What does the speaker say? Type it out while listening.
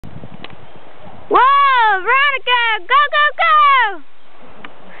Veronica! Go, go, go!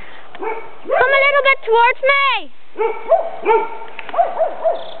 Come a little bit towards me!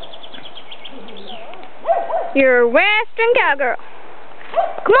 You're a Western cowgirl.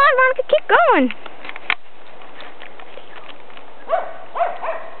 Come on, Veronica, keep going.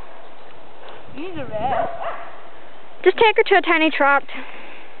 He's a rest. Just take her to a tiny trot.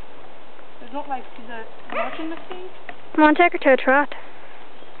 It's not like she's a washing machine. Come on, take her to a trot.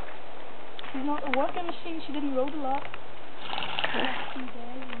 She's not a working machine. She didn't rode a lot.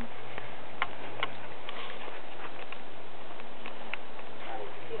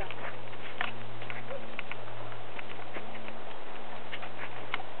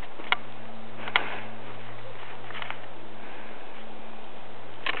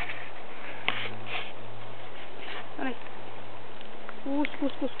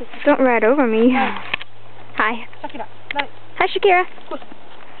 Don't ride over me. Nice. Hi. Shakira. Nice. Hi, Shakira.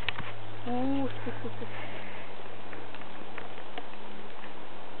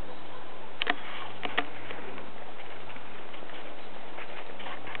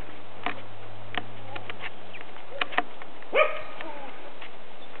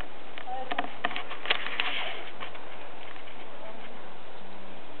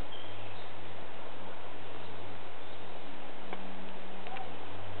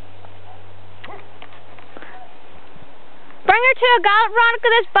 Bring her to a gallop, Veronica.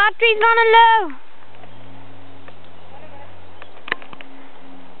 This battery's running low.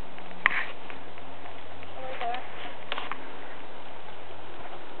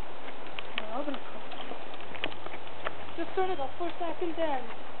 Just turn it off for a second then.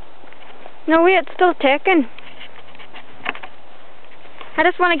 No, wait, it's still ticking. I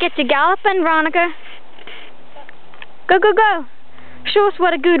just want to get you galloping, Veronica. Go, go, go. Show us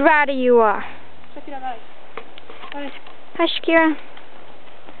what a good rider you are. Shakira, nice. Nice. Hi, Shakira.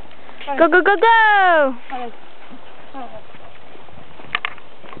 Nice. Go, go, go, go! Nice. Nice.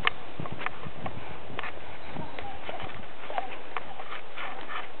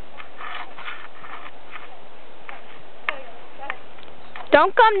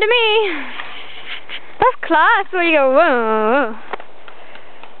 Don't come to me. That's class where you go, whoa.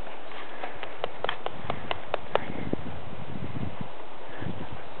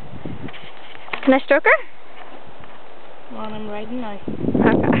 Can I stroke her? Come on, I'm riding now. Okay.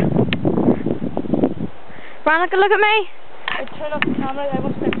 Veronica, look at me. I turn off the camera. I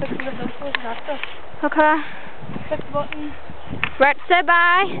want to start fixing the videos after. Okay. Click the button. Right, say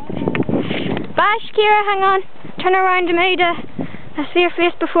bye. Bye, Shakira. Hang on. Turn around to me to see your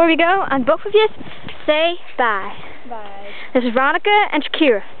face before we go. And both of you say bye. Bye. This is Veronica and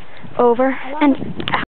Shakira. Over and out.